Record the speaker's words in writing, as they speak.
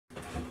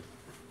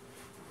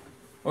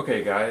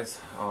Okay guys,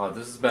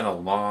 this has been a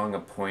long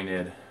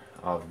appointed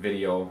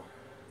video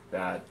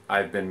that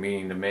I've been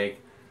meaning to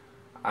make.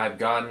 I've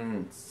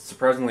gotten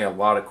surprisingly a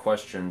lot of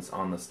questions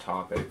on this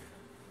topic,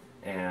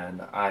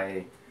 and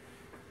I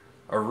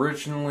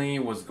originally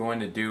was going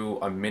to do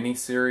a mini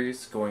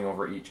series going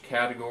over each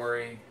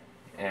category,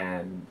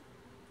 and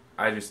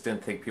I just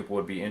didn't think people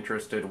would be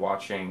interested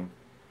watching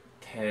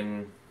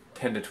 10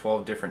 to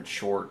 12 different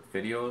short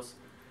videos.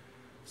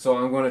 So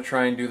I'm going to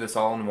try and do this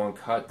all in one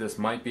cut. This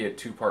might be a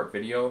two-part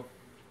video,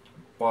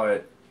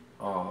 but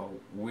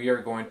we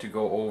are going to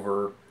go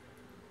over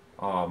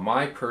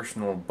my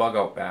personal bug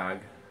out bag,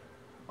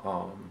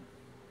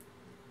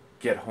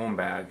 get home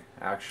bag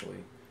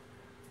actually,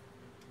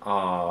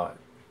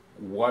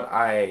 what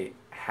I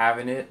have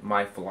in it,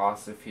 my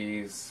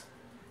philosophies,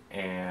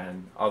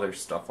 and other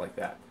stuff like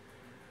that.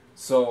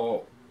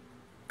 So,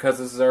 because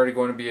this is already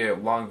going to be a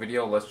long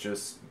video, let's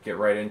just get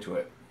right into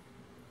it.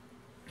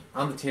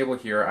 On the table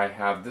here I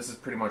have, this is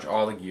pretty much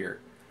all the gear.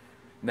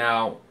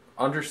 Now,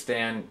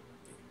 understand,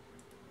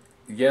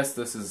 yes,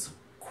 this is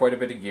quite a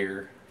bit of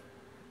gear.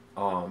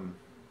 And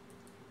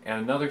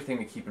another thing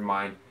to keep in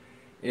mind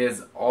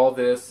is all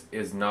this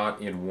is not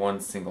in one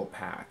single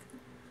pack.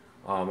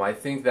 I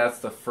think that's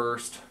the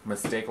first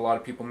mistake a lot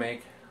of people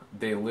make.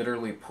 They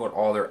literally put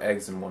all their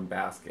eggs in one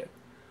basket.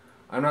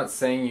 I'm not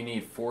saying you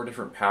need 4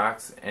 different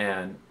packs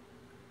and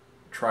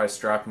try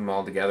strapping them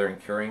all together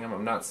and carrying them.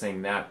 I'm not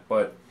saying that,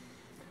 but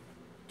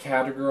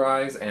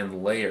categorize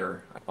and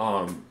layer.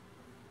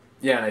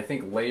 Yeah, and I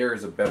think layer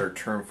is a better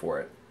term for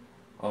it.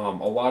 A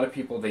lot of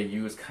people, they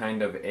use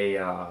kind of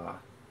a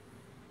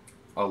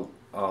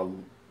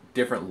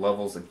different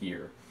levels of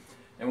gear.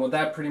 And what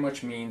that pretty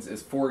much means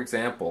is, for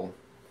example,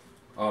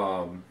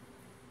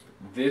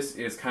 this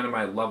is kind of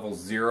my level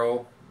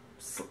 0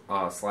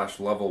 slash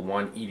level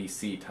 1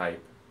 EDC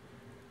type.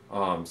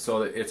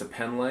 So it's a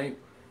pen light,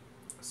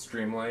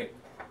 streamlight,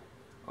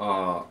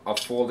 a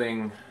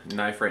folding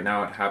knife. Right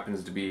now it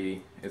happens to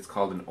be, it's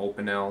called an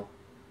open L.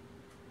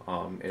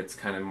 It's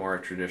kind of more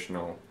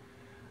traditional.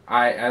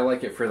 I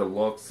like it for the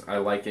looks. I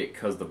like it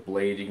because the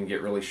blade, you can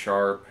get really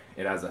sharp.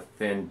 It has a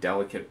thin,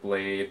 delicate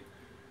blade.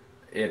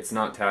 It's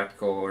not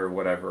tactical or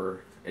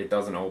whatever. It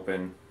doesn't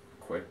open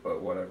quick,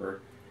 but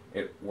whatever.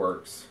 It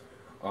works.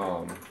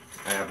 I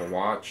have a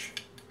watch,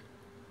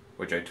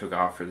 which I took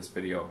off for this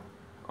video,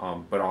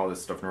 but all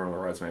this stuff normally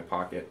rides in my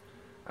pocket.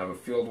 I have a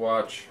field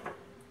watch.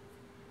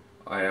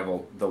 I have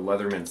the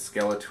Leatherman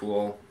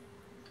skeletool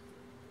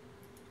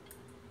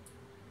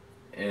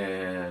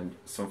and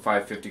some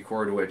 550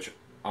 cord, which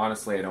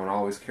honestly I don't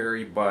always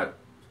carry, but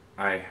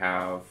I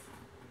have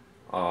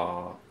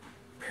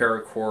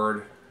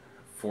paracord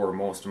for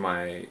most of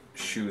my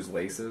shoes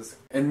laces.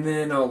 And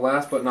then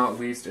last but not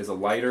least is a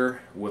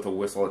lighter with a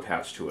whistle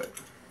attached to it.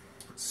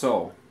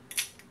 So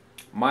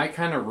my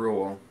kind of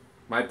rule,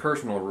 my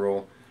personal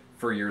rule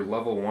for your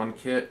level 1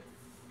 kit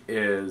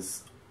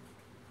is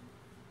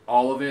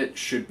all of it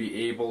should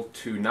be able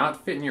to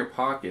not fit in your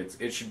pockets,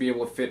 it should be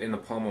able to fit in the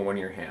palm of one of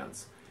your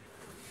hands.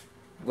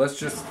 Let's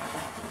just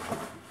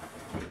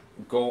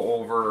go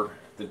over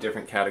the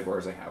different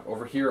categories I have.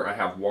 Over here I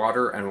have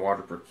water and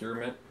water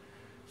procurement.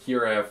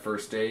 Here I have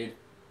first aid.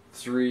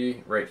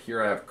 3, right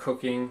here I have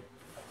cooking.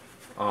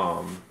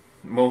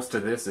 Most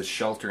of this is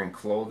shelter and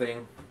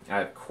clothing. I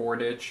have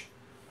cordage.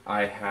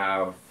 I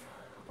have,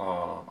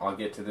 I'll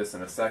get to this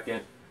in a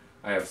second.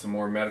 I have some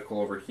more medical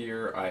over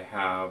here. I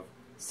have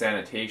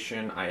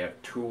sanitation. I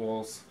have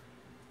tools.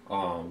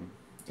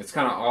 It's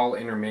kind of all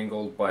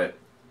intermingled, but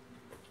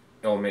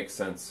it'll make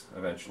sense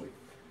eventually.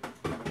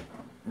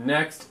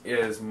 Next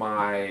is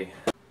my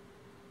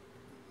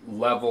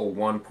level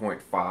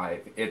 1.5.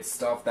 It's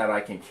stuff that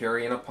I can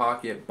carry in a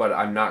pocket, but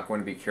I'm not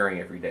going to be carrying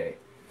every day.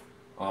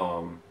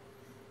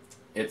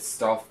 It's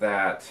stuff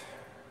that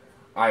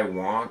I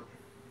want.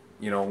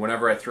 You know,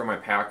 whenever I throw my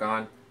pack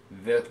on,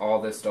 all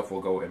this stuff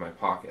will go in my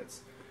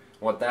pockets.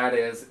 What that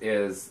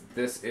is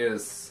this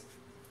is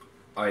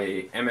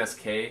a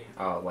MSK,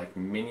 like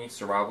mini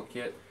survival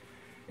kit.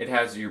 It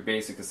has your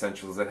basic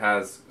essentials. It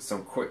has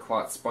some quick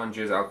clot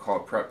sponges, alcohol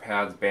prep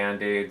pads,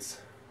 band-aids.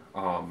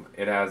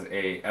 It has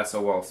a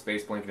SOL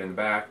space blanket in the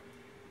back.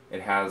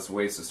 It has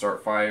ways to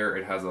start fire.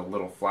 It has a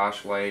little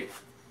flashlight,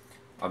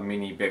 a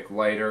mini Bic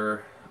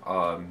lighter,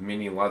 a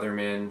mini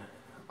Leatherman,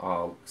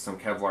 some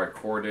Kevlar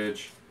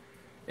cordage.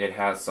 It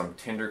has some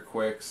tinder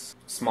quicks,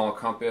 small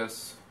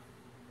compass.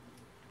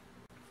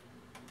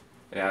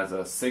 It has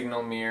a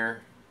signal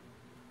mirror.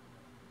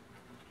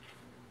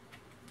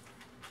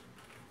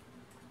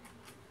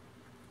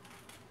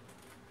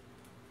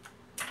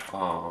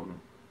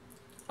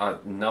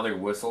 Another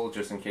whistle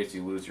just in case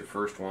you lose your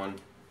first one,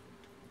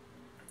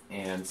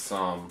 and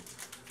some,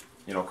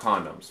 you know,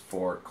 condoms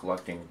for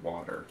collecting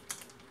water.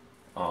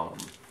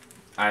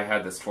 I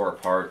had this tore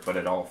apart, but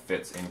it all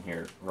fits in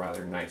here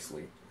rather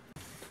nicely.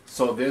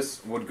 So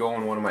this would go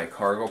in one of my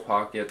cargo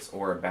pockets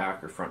or a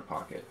back or front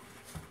pocket.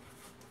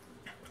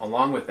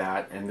 Along with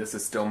that, and this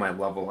is still my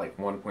level like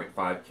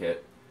 1.5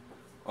 kit,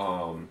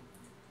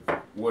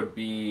 would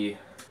be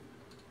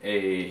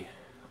a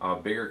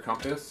bigger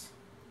compass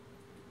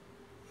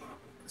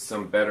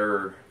some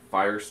better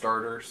fire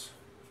starters.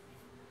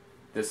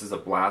 This is a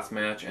blast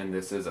match, and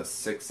this is a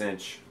 6"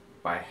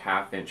 by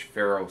 1/2"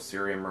 ferro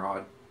cerium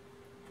rod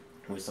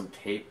with some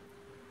tape.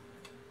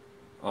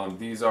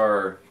 These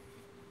are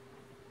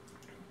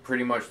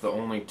pretty much the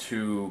only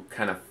two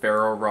kind of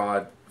ferro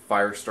rod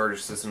fire starter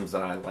systems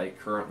that I like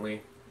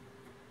currently.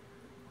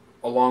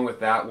 Along with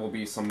that will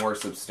be some more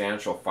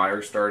substantial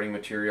fire starting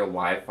material,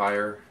 live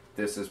fire.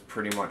 This is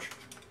pretty much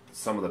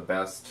some of the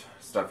best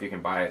stuff you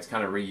can buy. It's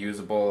kind of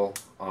reusable,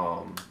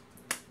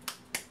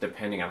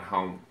 depending on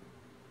how,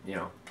 you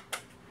know,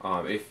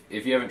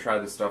 if you haven't tried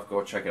this stuff,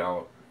 go check it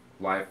out.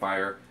 Live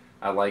fire.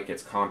 I like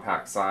its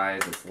compact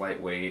size, it's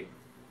lightweight,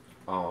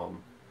 and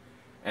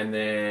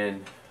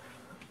then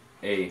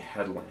a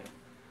headlamp.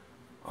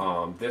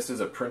 This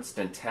is a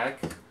Princeton Tech,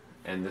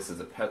 and this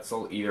is a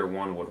Petzl. Either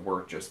one would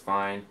work just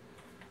fine.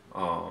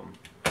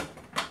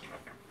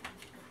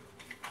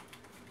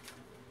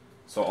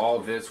 So all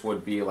of this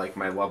would be like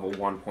my level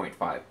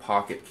 1.5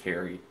 pocket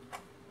carry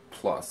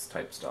plus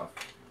type stuff,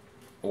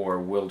 or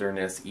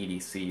wilderness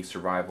EDC,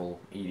 survival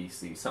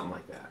EDC, something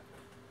like that.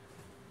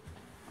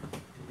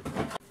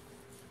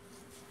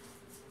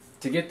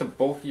 To get the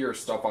bulkier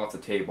stuff off the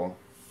table,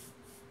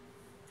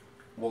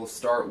 we'll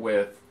start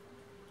with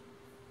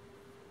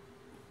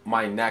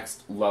my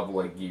next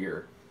level of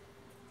gear,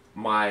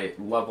 my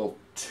level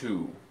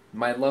 2.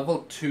 My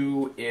level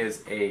 2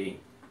 is a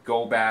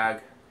go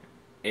bag,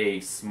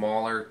 a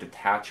smaller,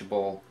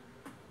 detachable,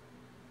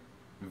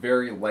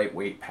 very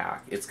lightweight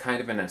pack. It's kind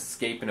of an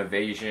escape and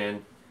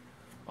evasion.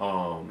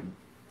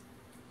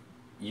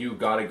 You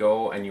gotta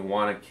go and you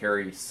want to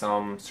carry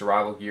some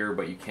survival gear,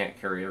 but you can't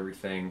carry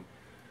everything.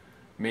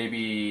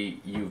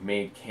 Maybe you've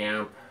made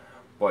camp,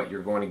 but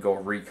you're going to go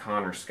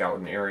recon or scout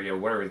an area,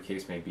 whatever the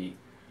case may be.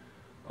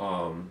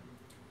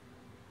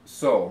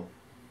 So,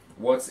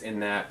 what's in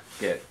that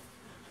kit?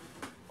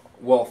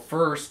 Well,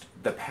 first,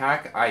 the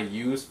pack I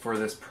use for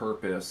this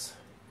purpose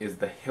is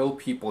the Hill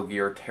People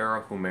Gear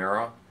Terra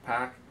Humera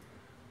pack.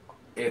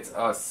 It's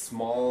a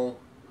small,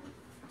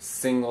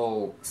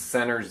 single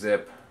center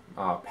zip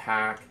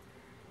pack.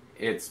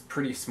 It's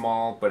pretty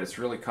small, but it's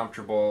really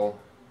comfortable.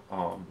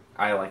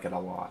 I like it a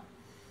lot.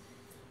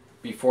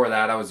 Before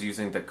that, I was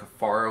using the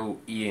Kifaru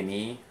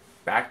E&E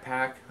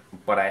backpack,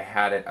 but I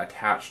had it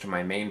attached to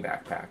my main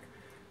backpack.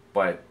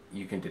 But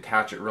you can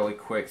detach it really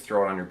quick,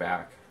 throw it on your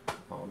back.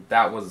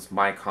 That was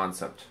my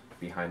concept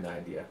behind the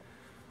idea.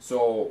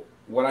 So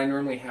what I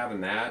normally have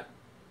in that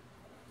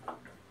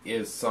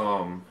is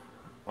some,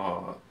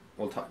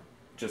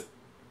 just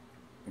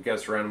I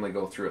guess randomly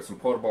go through it. Some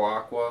potable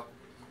aqua.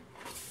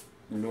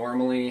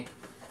 Normally,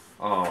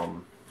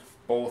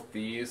 both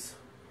these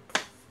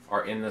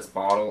are in this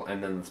bottle,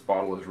 and then this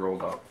bottle is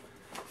rolled up.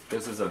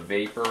 This is a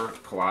vapor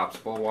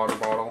collapsible water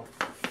bottle.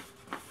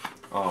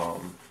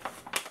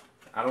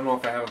 I don't know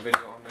if I have a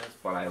video on this,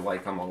 but I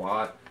like them a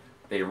lot.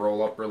 They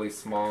roll up really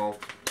small.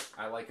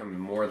 I like them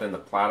more than the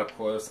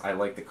platypus. I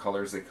like the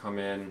colors that come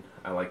in.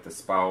 I like the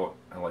spout.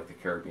 I like the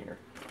carabiner.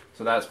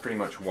 So that's pretty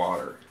much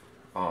water.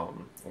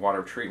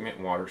 Water treatment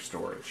and water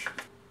storage.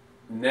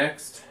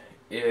 Next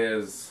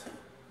is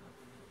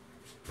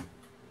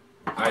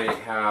I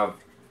have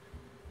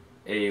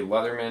a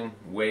Leatherman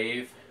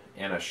Wave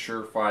and a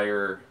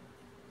Surefire.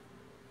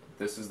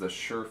 This is the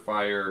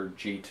Surefire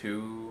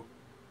G2,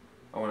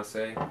 I want to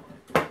say.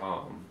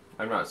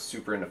 I'm not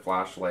super into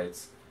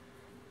flashlights,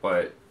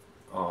 but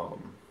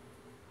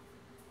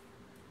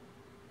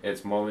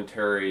it's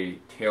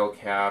momentary tail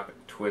cap,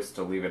 twist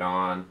to leave it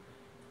on.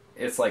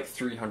 It's like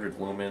 300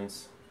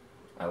 lumens.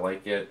 I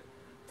like it.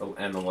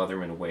 And the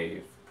Leatherman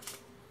Wave.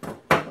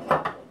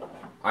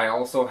 I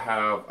also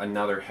have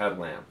another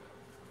headlamp.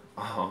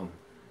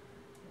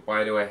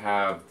 Why do I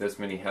have this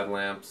many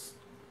headlamps?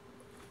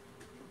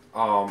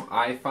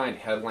 I find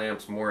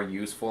headlamps more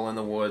useful in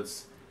the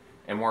woods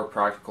and more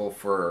practical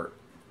for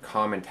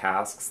common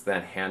tasks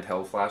than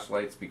handheld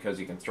flashlights, because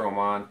you can throw them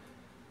on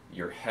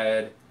your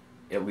head,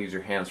 it leaves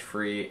your hands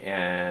free,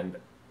 and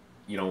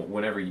you know,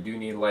 whenever you do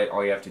need light,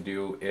 all you have to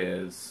do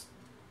is,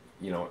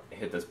 you know,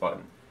 hit this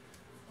button.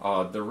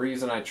 The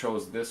reason I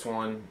chose this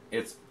one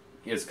is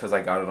because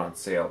I got it on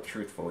sale,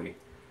 truthfully.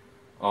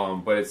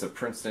 But it's a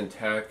Princeton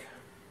Tech.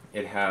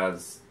 It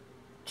has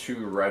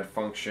 2 red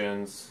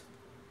functions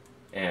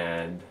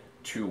and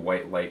 2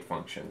 white light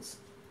functions.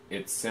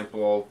 It's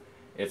simple.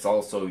 It's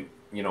also,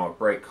 you know, a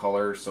bright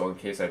color, so in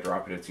case I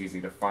drop it, it's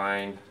easy to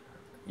find.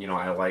 You know,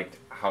 I liked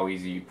how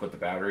easy you put the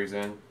batteries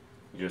in.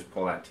 You just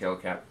pull that tail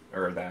cap,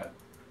 or that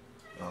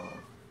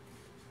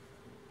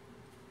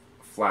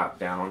flap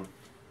down.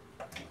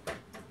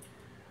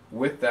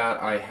 With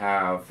that, I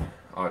have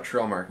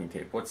trail marking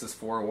tape. What's this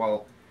for?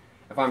 Well,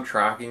 if I'm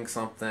tracking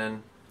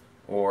something,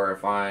 or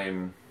if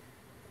I'm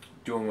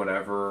doing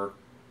whatever,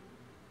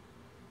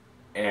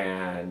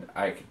 and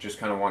I just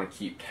kind of want to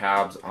keep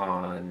tabs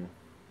on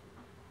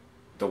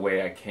the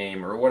way I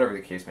came, or whatever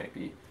the case may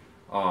be.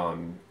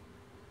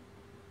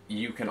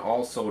 You can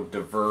also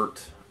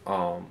divert,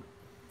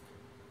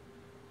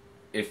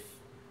 if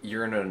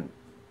you're in an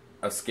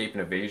escape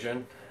and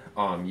evasion,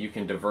 you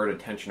can divert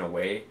attention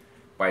away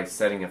by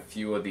setting a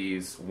few of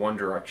these one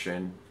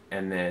direction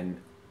and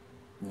then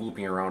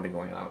looping around and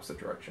going in the opposite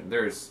direction.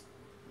 There's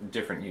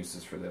different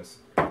uses for this.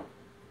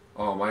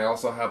 I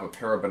also have a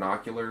pair of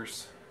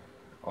binoculars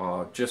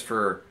just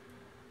for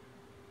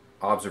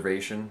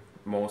observation,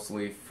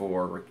 mostly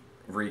for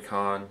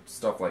recon,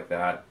 stuff like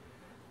that.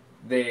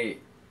 I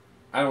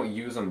don't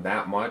use them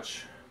that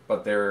much,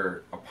 but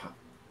they're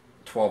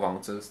 12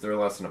 ounces. They're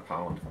less than a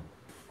pound.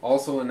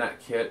 Also in that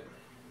kit,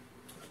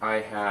 I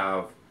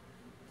have,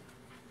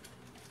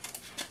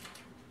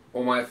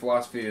 well, my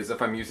philosophy is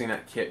if I'm using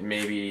that kit,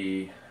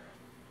 maybe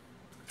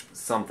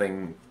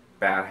something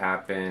bad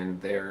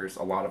happened, there's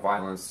a lot of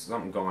violence,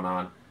 something going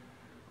on.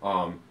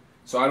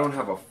 So I don't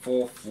have a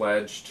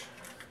full-fledged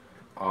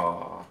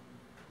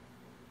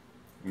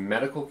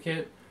medical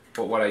kit,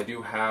 but what I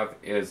do have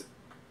is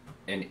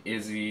an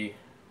Israeli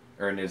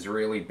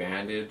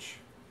bandage,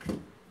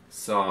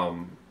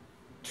 some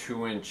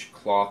 2-inch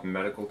cloth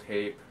medical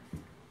tape,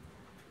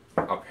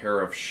 a pair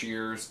of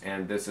shears,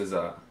 and this is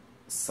a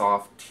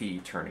soft T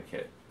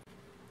tourniquet.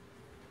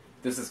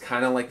 This is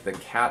kind of like the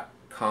cat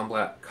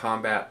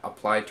combat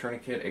applied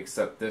tourniquet,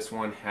 except this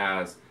one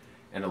has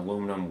an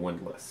aluminum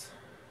windlass.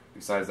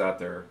 Besides that,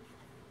 they're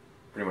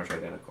pretty much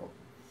identical.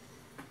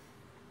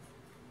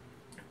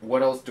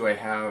 What else do I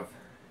have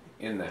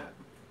in that?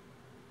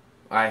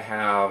 I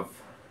have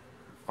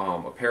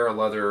a pair of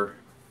leather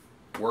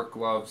work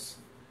gloves,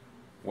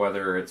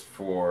 whether it's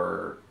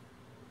for,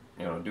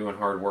 you know, doing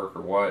hard work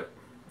or what,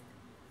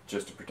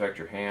 just to protect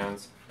your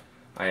hands.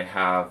 I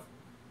have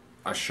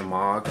a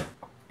shamag.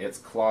 It's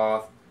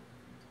cloth.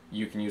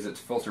 You can use it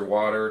to filter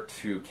water,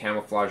 to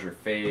camouflage your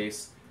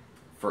face,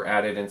 for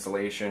added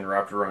insulation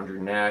wrapped around your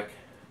neck.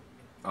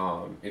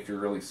 If you're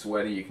really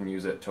sweaty, you can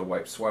use it to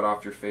wipe sweat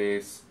off your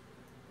face.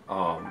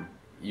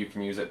 You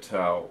can use it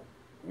to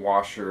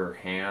wash your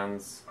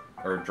hands,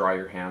 or dry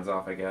your hands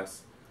off, I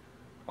guess.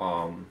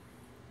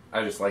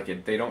 I just like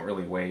it. They don't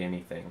really weigh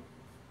anything.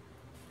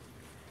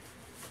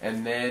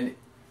 And then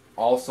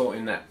also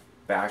in that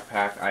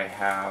backpack I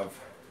have,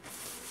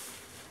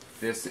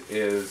 this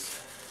is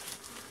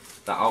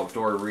the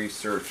Outdoor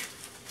Research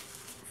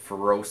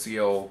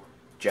Ferocio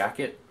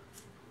jacket.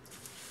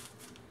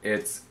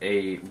 It's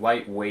a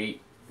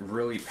lightweight,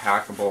 really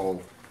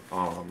packable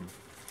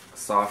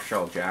soft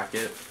shell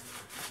jacket.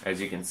 As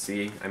you can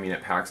see, I mean,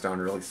 it packs down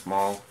really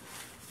small.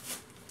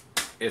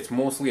 It's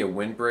mostly a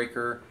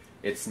windbreaker.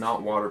 It's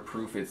not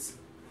waterproof. It's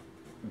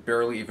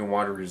barely even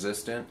water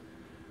resistant.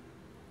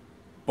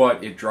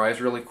 But it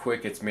dries really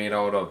quick. It's made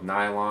out of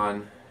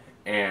nylon.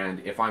 And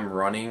if I'm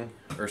running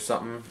or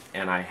something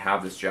and I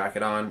have this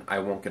jacket on, I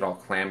won't get all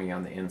clammy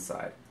on the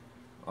inside.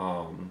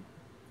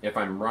 If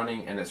I'm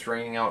running and it's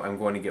raining out, I'm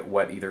going to get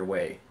wet either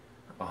way,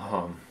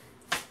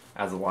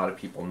 as a lot of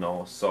people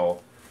know.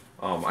 So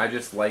I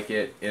just like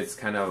it. It's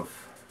kind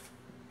of,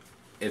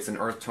 it's an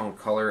earth tone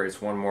color.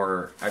 It's one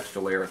more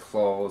extra layer of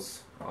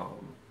clothes.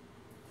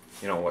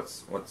 You know,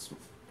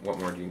 what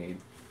more do you need?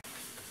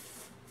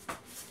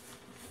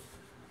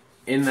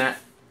 In that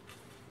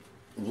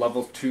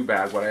level 2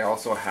 bag, what I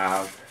also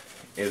have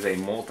is a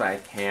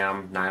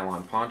multi-cam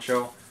nylon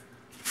poncho.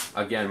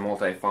 Again,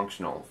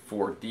 multifunctional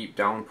for deep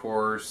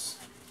downpours.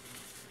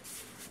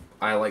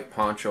 I like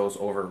ponchos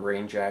over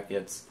rain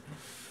jackets.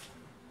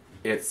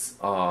 It's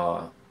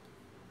a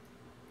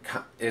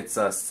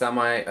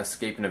semi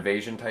escape and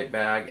evasion type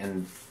bag,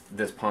 and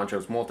this poncho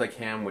is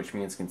multicam, which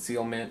means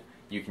concealment.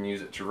 You can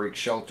use it to rig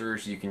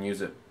shelters. You can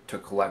use it to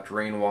collect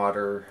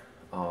rainwater.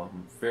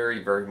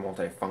 Very, very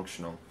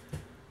multifunctional.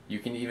 You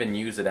can even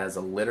use it as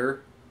a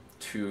litter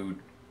to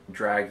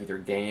drag either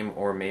game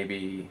or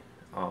maybe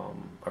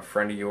a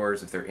friend of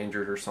yours if they're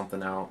injured or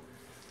something out.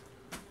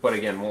 But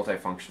again,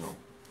 multifunctional.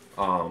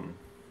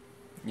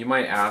 You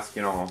might ask,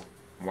 you know,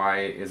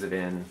 why is it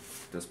in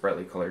this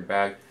brightly colored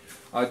bag?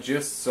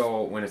 Just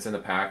so when it's in the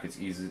pack, it's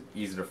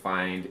easy to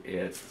find.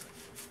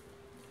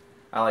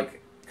 I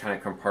like kind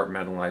of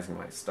compartmentalizing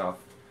my stuff.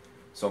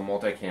 So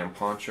multicam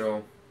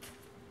poncho,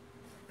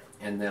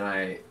 and then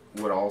I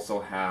would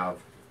also have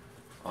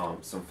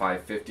some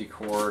 550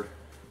 cord,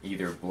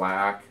 either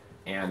black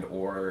and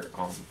or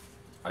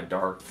a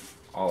dark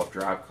olive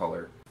drab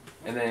color.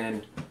 And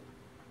then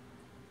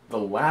the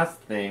last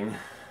thing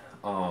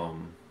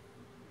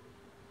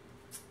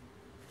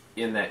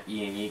in that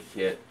E&E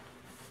kit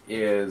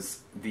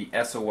is the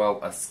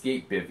SOL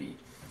Escape Bivy.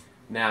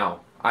 Now,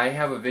 I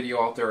have a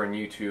video out there on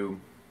YouTube,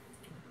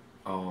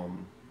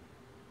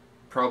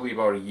 probably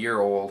about a year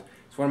old.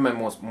 It's one of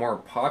my more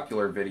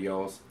popular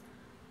videos,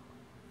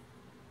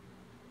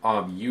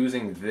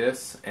 using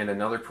this and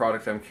another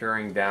product I'm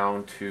carrying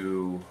down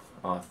to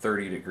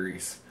 30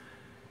 degrees.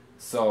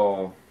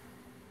 So,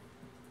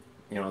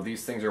 you know,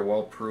 these things are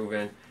well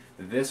proven.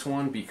 This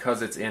one,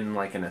 because it's in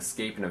like an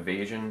escape and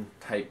evasion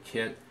type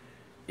kit,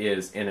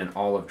 is in an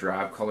olive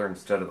drab color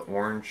instead of the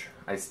orange.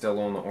 I still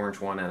own the orange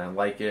one and I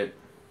like it.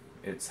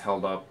 It's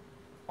held up,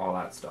 all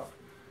that stuff.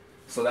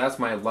 So that's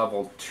my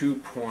level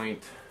 2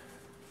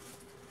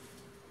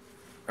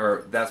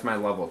 that's my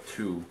level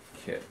 2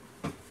 kit.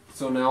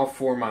 So now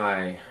for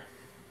my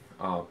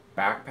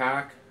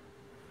backpack.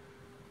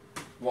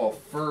 Well,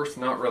 first,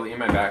 not really in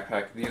my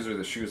backpack. These are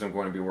the shoes I'm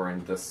going to be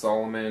wearing. The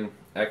Salomon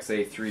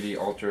XA3D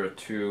Ultra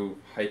 2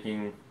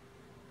 hiking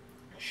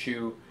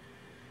shoe.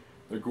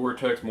 The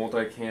Gore-Tex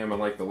multicam. I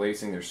like the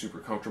lacing. They're super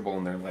comfortable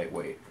and they're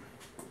lightweight.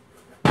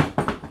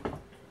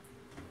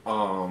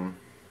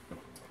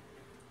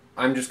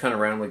 I'm just kind of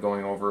randomly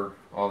going over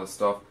all this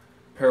stuff.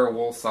 Pair of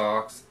wool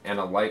socks and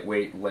a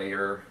lightweight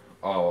layer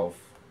of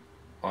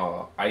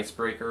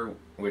icebreaker,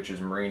 which is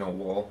merino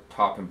wool,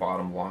 top and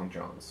bottom long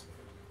johns.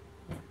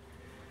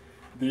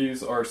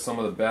 These are some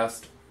of the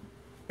best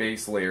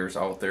base layers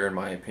out there in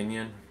my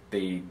opinion.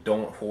 They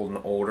don't hold an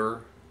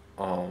odor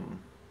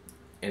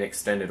in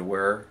extended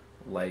wear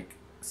like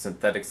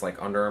synthetics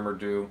like Under Armour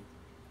do.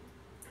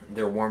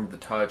 They're warm to the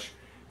touch.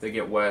 They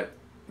get wet,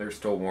 they're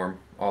still warm,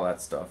 all that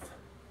stuff.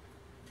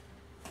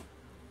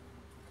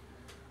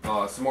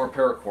 Some more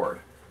paracord.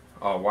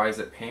 Why is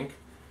it pink?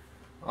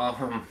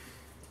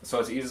 So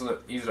it's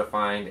easy to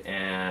find,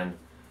 and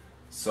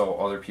so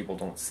other people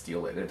don't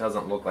steal it. It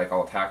doesn't look like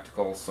all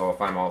tactical, so if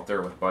I'm out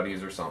there with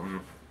buddies or something,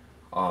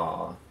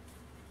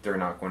 they're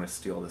not going to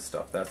steal this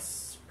stuff.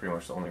 That's pretty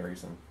much the only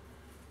reason.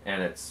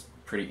 And it's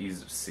pretty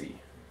easy to see.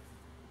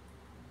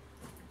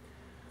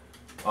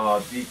 The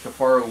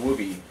Kafaro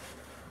Wooby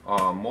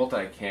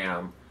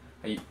multicam.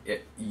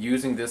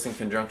 Using this in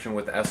conjunction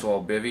with the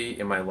SOL Bivy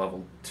in my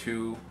level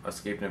 2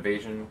 Escape and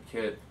Evasion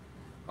kit,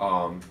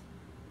 and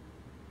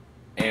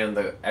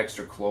the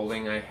extra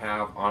clothing I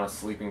have on a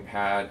sleeping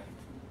pad,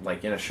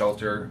 like in a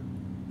shelter,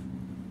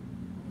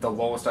 the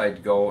lowest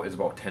I'd go is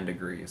about 10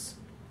 degrees,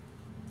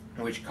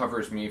 which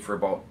covers me for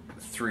about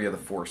 3 of the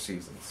 4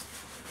 seasons.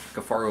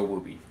 Kafaro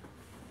Wooby.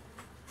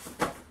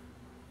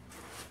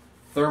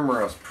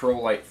 Thermarest Pro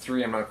Light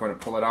 3, I'm not going to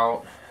pull it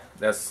out.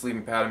 That's the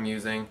sleeping pad I'm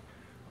using.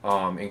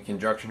 In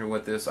conjunction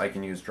with this, I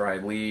can use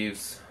dried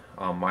leaves,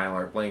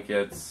 mylar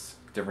blankets,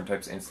 different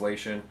types of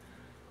insulation.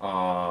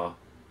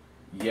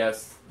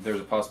 Yes, there's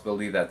a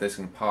possibility that this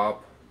can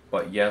pop,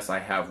 but yes, I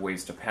have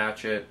ways to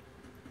patch it.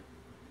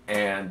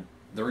 And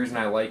the reason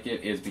I like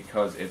it is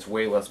because it's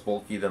way less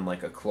bulky than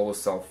like a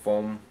closed cell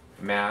foam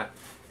mat.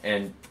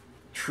 And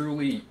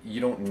truly,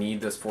 you don't need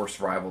this for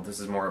survival.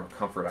 This is more of a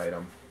comfort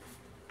item.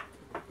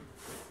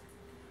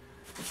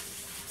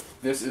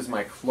 This is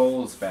my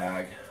clothes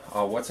bag.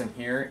 What's in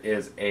here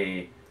is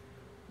a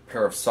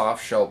pair of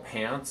soft shell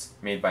pants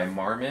made by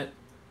Marmot,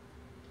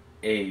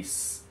 an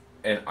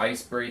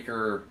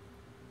icebreaker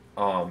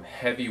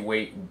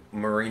heavyweight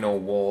merino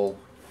wool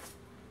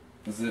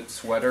zip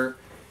sweater,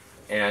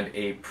 and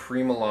a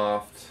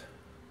Primaloft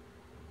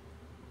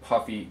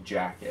puffy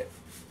jacket.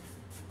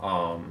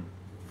 I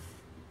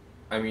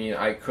mean,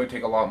 I could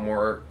take a lot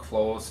more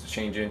clothes to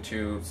change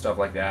into, stuff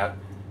like that,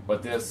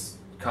 but this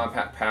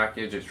compact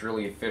package is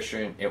really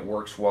efficient. It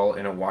works well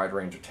in a wide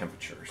range of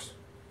temperatures.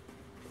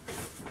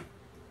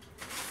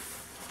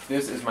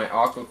 This is my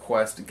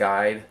AquaQuest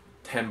Guide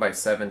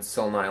 10x7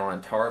 sil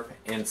nylon tarp.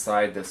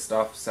 Inside this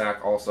stuff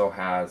sack also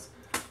has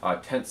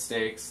tent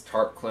stakes,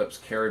 tarp clips,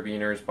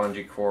 carabiners,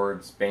 bungee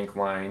cords, bank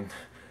line,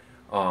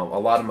 a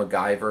lot of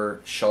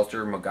MacGyver,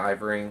 shelter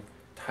MacGyvering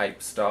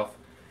type stuff.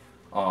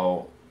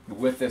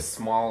 With this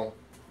small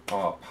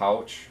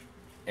pouch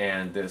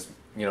and this,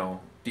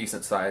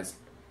 decent sized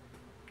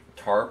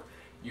tarp,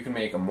 you can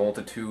make a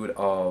multitude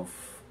of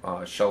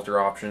shelter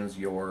options.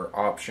 Your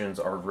options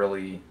are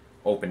really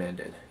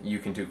open-ended. You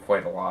can do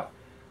quite a lot.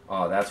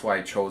 That's why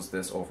I chose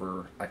this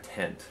over a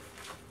tent.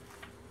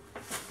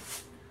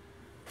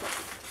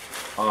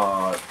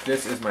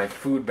 This is my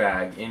food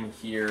bag. In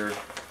here,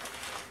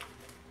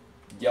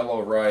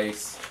 yellow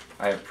rice,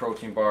 I have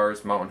protein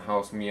bars, Mountain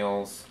House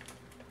meals,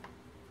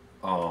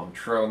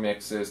 trail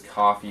mixes,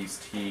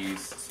 coffees, teas,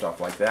 stuff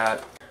like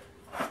that.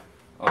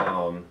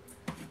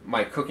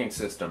 My cooking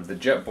system, the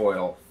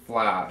Jetboil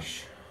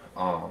Flash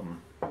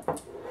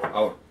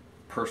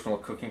personal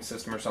cooking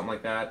system or something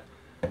like that.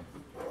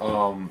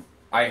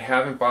 I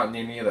haven't bought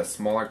any of the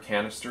smaller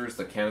canisters,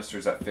 the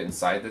canisters that fit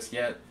inside this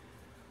yet,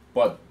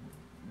 but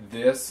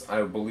this,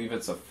 I believe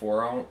it's a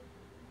 4 ounce.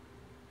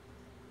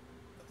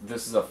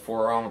 This is a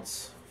 4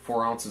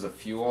 ounces of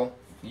fuel.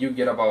 You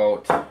get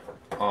about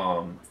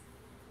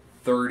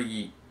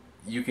 30,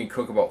 you can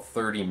cook about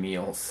 30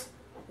 meals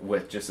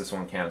with just this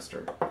one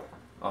canister.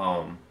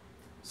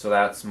 So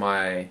that's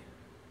my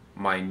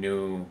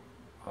new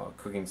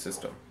cooking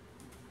system.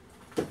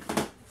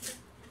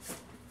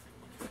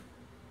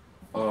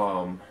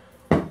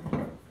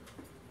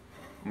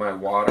 My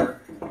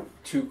water,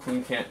 2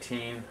 Clean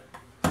Canteen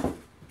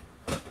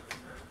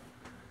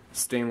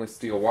stainless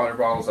steel water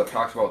bottles. I've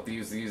talked about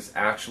these. These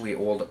actually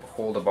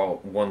hold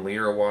about 1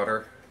 liter of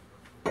water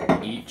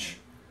each.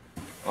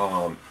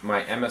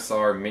 My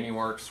MSR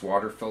MiniWorks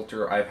water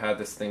filter, I've had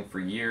this thing for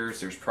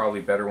years. There's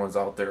probably better ones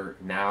out there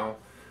now,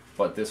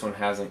 but this one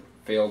hasn't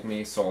failed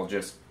me, so I'll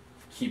just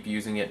keep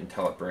using it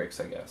until it breaks,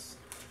 I guess.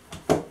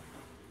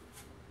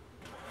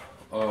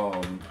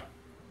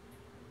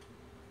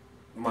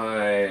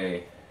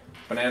 My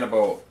Banana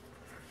Boat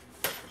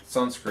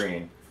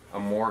sunscreen, a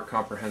more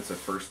comprehensive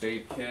first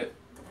aid kit.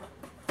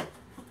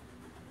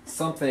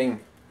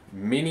 Something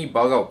mini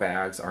bug out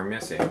bags are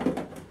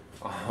missing.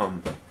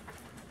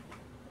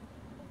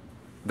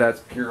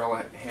 That's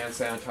Pure hand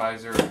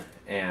sanitizer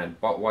and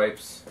butt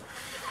wipes.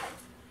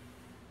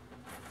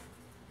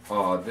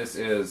 This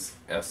is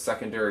a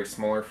secondary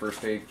smaller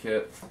first aid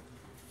kit.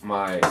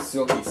 My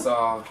silky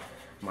saw,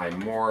 my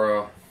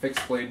Mora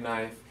fixed blade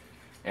knife,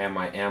 and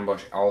my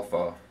Ambush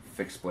Alpha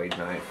fixed blade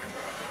knife.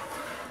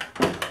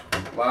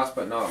 Last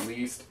but not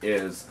least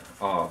is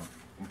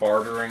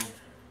bartering.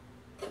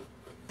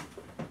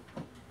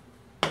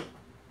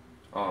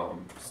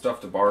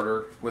 Stuff to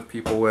barter with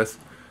people with.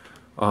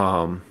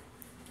 A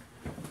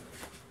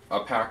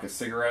pack of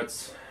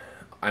cigarettes.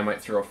 I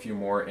might throw a few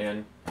more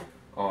in.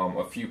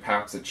 A few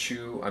packs of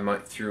chew. I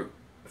might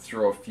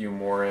throw a few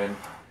more in.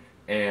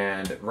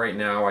 And right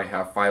now I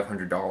have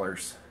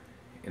 $500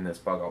 in this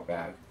bug out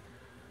bag.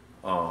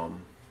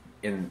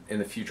 In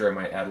the future I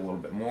might add a little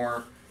bit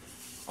more.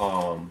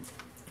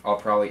 I'll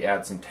probably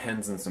add some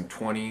 10s and some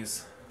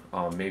 20s,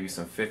 maybe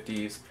some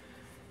 50s,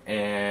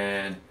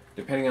 and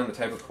depending on the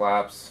type of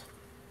collapse,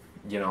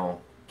 you know,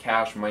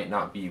 cash might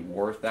not be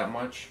worth that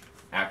much,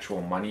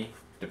 actual money,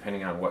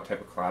 depending on what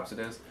type of collapse it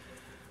is.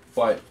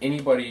 But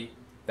anybody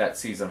that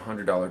sees a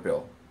 $100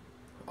 bill,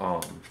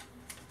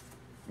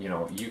 you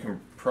know, you can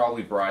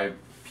probably bribe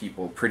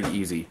people pretty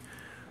easy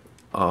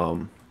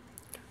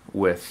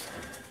with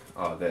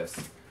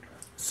this.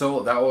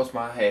 So that was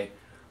my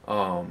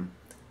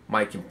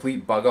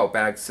complete bug out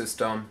bag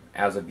system.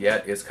 As of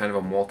yet, it's kind of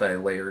a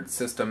multi-layered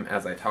system,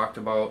 as I talked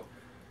about.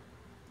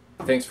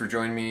 Thanks for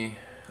joining me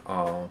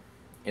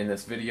in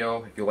this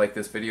video. If you like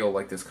this video,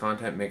 like this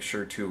content, make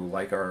sure to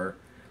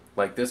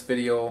like this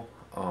video,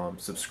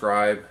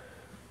 subscribe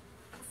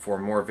for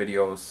more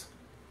videos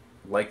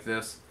like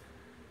this,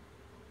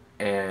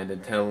 and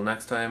until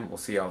next time, we'll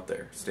see you out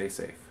there. Stay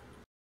safe.